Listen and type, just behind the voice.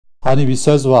Hani bir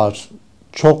söz var.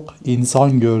 Çok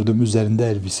insan gördüm,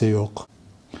 üzerinde elbise yok.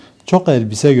 Çok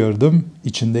elbise gördüm,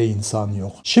 içinde insan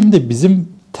yok. Şimdi bizim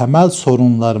temel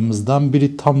sorunlarımızdan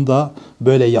biri tam da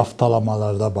böyle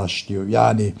yaftalamalarda başlıyor.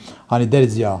 Yani hani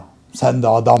deriz ya, sen de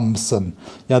adam mısın?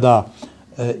 Ya da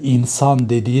insan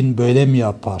dediğin böyle mi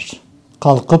yapar?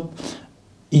 Kalkıp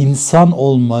insan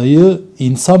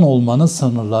olmanın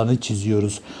sınırlarını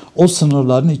çiziyoruz. O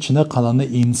sınırların içine kalanı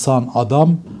insan,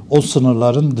 adam, o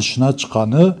sınırların dışına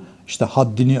çıkanı işte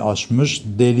haddini aşmış,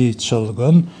 deli,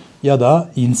 çılgın ya da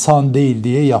insan değil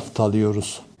diye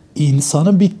yaftalıyoruz.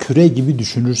 İnsanı bir küre gibi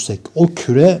düşünürsek, o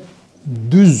küre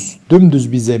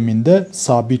dümdüz bir zeminde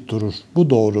sabit durur. Bu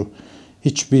doğru.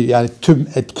 Yani tüm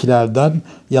etkilerden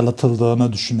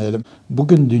yalıtıldığını düşünelim.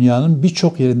 Bugün dünyanın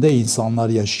birçok yerinde insanlar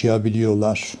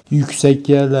yaşayabiliyorlar. Yüksek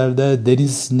yerlerde,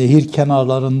 deniz, nehir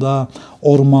kenarlarında,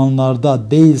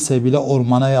 ormanlarda değilse bile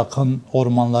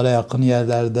ormanlara yakın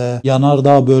yerlerde,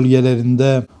 yanardağ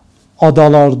bölgelerinde,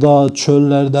 adalarda,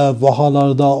 çöllerde,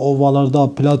 vahalarda,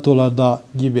 ovalarda, platolarda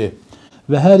gibi.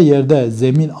 Ve her yerde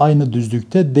zemin aynı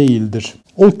düzlükte değildir.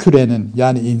 O kürenin,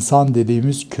 yani insan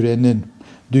dediğimiz kürenin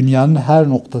dünyanın her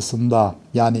noktasında,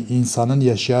 yani insanın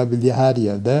yaşayabildiği her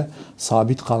yerde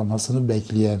sabit kalmasını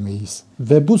bekleyemeyiz.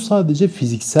 Ve bu sadece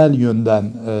fiziksel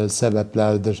yönden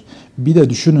sebeplerdir. Bir de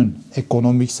düşünün,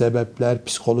 ekonomik sebepler,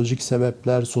 psikolojik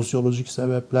sebepler, sosyolojik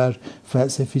sebepler,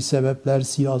 felsefi sebepler,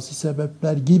 siyasi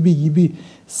sebepler gibi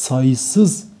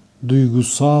sayısız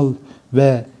duygusal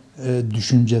ve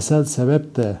düşüncesel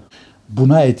sebep de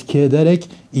buna etki ederek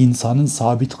insanın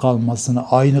sabit kalmasını,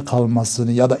 aynı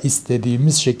kalmasını ya da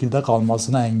istediğimiz şekilde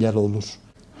kalmasına engel olur.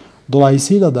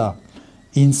 Dolayısıyla da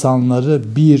insanları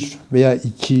bir veya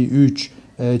iki, üç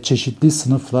çeşitli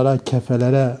sınıflara,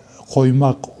 kefelere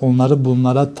koymak, onları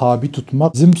bunlara tabi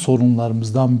tutmak bizim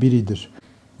sorunlarımızdan biridir.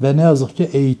 Ve ne yazık ki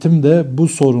eğitim de bu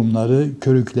sorunları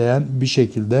körükleyen bir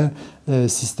şekilde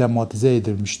sistematize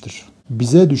edilmiştir.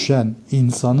 Bize düşen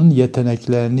insanın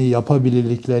yeteneklerini,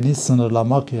 yapabilirliklerini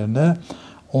sınırlamak yerine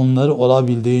onları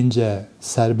olabildiğince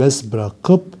serbest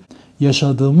bırakıp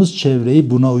yaşadığımız çevreyi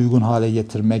buna uygun hale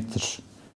getirmektir.